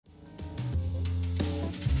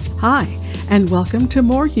Hi, and welcome to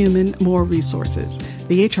More Human, More Resources,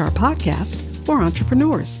 the HR podcast for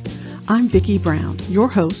entrepreneurs. I'm Vicki Brown, your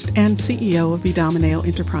host and CEO of Idomeneo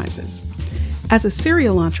Enterprises. As a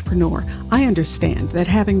serial entrepreneur, I understand that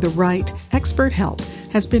having the right expert help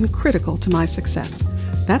has been critical to my success.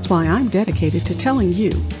 That's why I'm dedicated to telling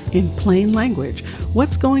you, in plain language,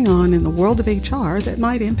 what's going on in the world of HR that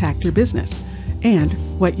might impact your business, and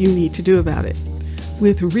what you need to do about it,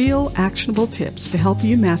 with real actionable tips to help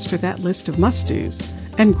you master that list of must-dos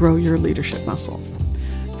and grow your leadership muscle.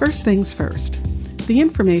 First things first, the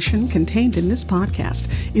information contained in this podcast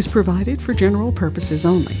is provided for general purposes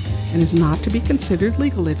only and is not to be considered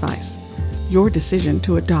legal advice. Your decision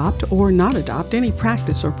to adopt or not adopt any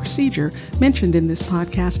practice or procedure mentioned in this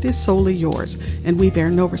podcast is solely yours, and we bear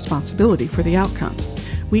no responsibility for the outcome.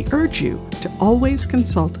 We urge you to always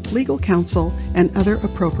consult legal counsel and other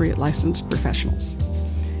appropriate licensed professionals.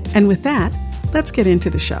 And with that, let's get into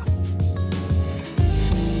the show.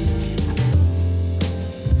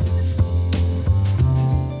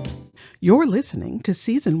 You're listening to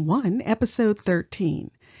Season 1, Episode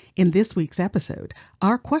 13. In this week's episode,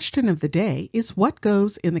 our question of the day is what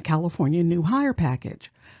goes in the California New Hire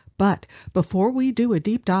Package. But before we do a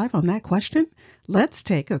deep dive on that question, let's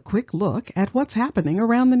take a quick look at what's happening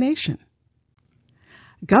around the nation.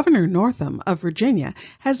 Governor Northam of Virginia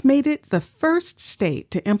has made it the first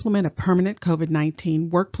state to implement a permanent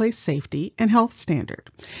COVID-19 workplace safety and health standard.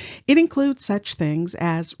 It includes such things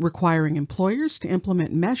as requiring employers to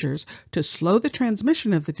implement measures to slow the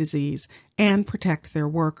transmission of the disease and protect their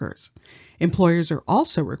workers. Employers are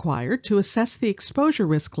also required to assess the exposure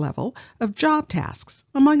risk level of job tasks,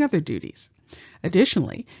 among other duties.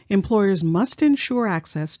 Additionally, employers must ensure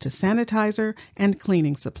access to sanitizer and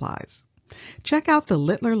cleaning supplies. Check out the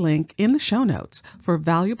Littler link in the show notes for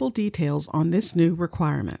valuable details on this new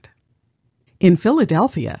requirement. In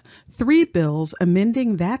Philadelphia, 3 bills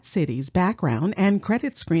amending that city's background and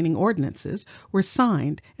credit screening ordinances were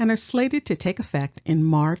signed and are slated to take effect in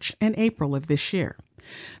March and April of this year.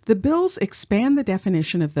 The bills expand the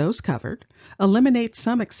definition of those covered, eliminate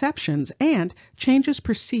some exceptions, and changes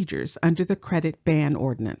procedures under the credit ban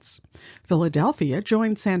ordinance. Philadelphia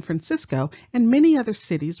joined San Francisco and many other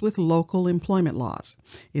cities with local employment laws.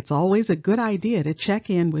 It's always a good idea to check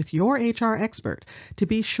in with your HR expert to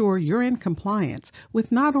be sure you're in compliance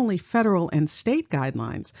with not only federal and state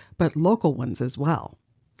guidelines, but local ones as well.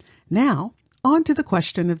 Now, on to the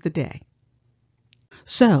question of the day.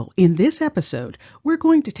 So, in this episode, we're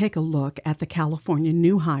going to take a look at the California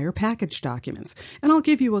New Hire Package documents, and I'll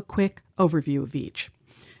give you a quick overview of each.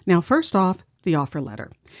 Now, first off, the offer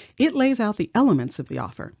letter. It lays out the elements of the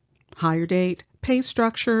offer: hire date, pay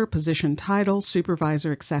structure, position title,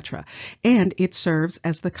 supervisor, etc., and it serves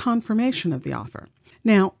as the confirmation of the offer.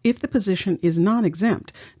 Now, if the position is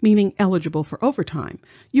non-exempt, meaning eligible for overtime,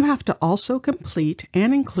 you have to also complete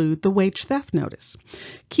and include the wage theft notice.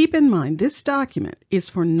 Keep in mind, this document is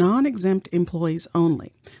for non-exempt employees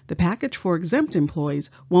only. The package for exempt employees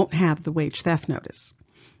won't have the wage theft notice.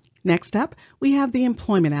 Next up, we have the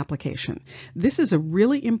employment application. This is a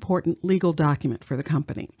really important legal document for the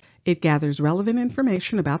company. It gathers relevant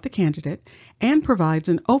information about the candidate and provides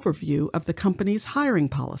an overview of the company's hiring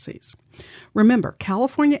policies. Remember,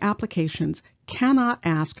 California applications cannot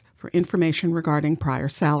ask for information regarding prior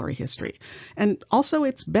salary history. And also,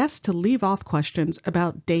 it's best to leave off questions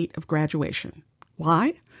about date of graduation.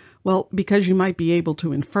 Why? Well, because you might be able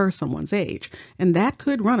to infer someone's age, and that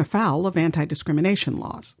could run afoul of anti-discrimination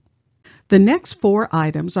laws. The next 4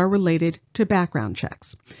 items are related to background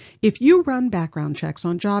checks. If you run background checks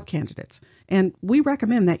on job candidates, and we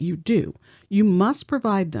recommend that you do, you must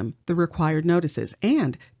provide them the required notices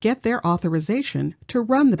and get their authorization to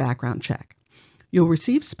run the background check. You'll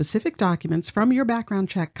receive specific documents from your background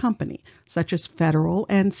check company, such as federal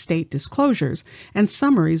and state disclosures and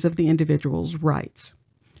summaries of the individual's rights.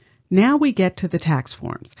 Now we get to the tax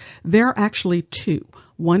forms. There are actually 2,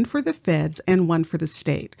 one for the feds and one for the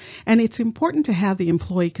state. And it's important to have the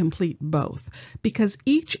employee complete both because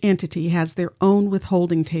each entity has their own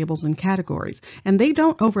withholding tables and categories, and they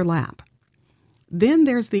don't overlap. Then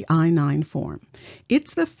there's the I-9 form.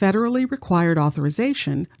 It's the federally required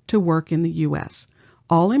authorization to work in the U.S.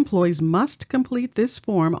 All employees must complete this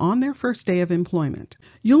form on their first day of employment.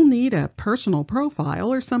 You'll need a personal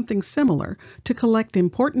profile or something similar to collect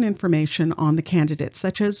important information on the candidate,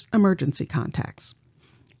 such as emergency contacts.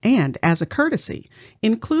 And as a courtesy,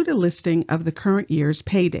 include a listing of the current year's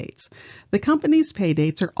pay dates. The company's pay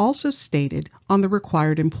dates are also stated on the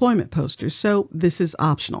required employment posters, so this is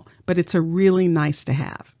optional, but it's a really nice to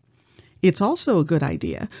have. It's also a good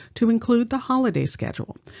idea to include the holiday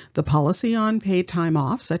schedule, the policy on paid time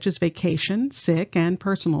off such as vacation, sick, and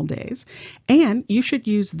personal days, and you should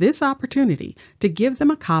use this opportunity to give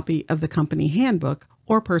them a copy of the company handbook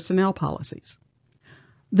or personnel policies.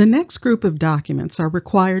 The next group of documents are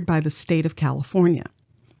required by the state of California.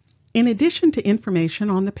 In addition to information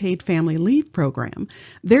on the paid family leave program,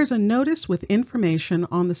 there's a notice with information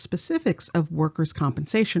on the specifics of workers'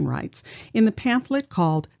 compensation rights in the pamphlet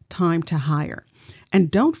called Time to Hire. And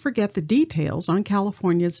don't forget the details on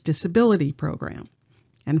California's disability program.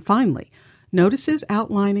 And finally, notices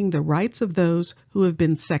outlining the rights of those who have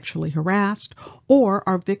been sexually harassed or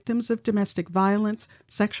are victims of domestic violence,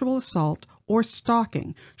 sexual assault, or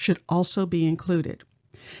stalking should also be included.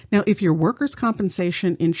 Now, if your workers'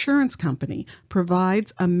 compensation insurance company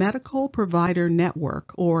provides a medical provider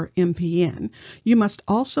network, or MPN, you must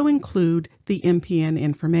also include the MPN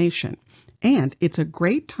information. And it's a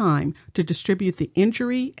great time to distribute the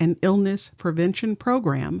Injury and Illness Prevention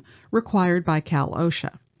Program required by Cal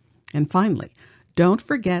OSHA. And finally, don't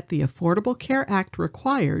forget the Affordable Care Act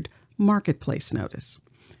required Marketplace Notice.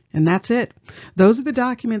 And that's it. Those are the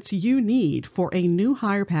documents you need for a new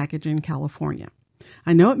hire package in California.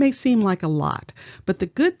 I know it may seem like a lot, but the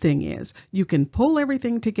good thing is you can pull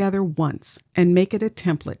everything together once and make it a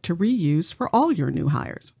template to reuse for all your new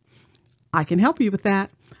hires. I can help you with that.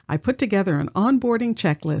 I put together an onboarding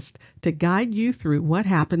checklist to guide you through what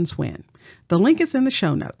happens when. The link is in the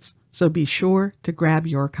show notes, so be sure to grab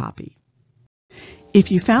your copy.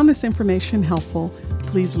 If you found this information helpful,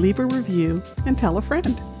 please leave a review and tell a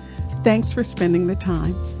friend. Thanks for spending the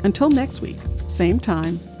time. Until next week, same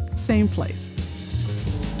time, same place.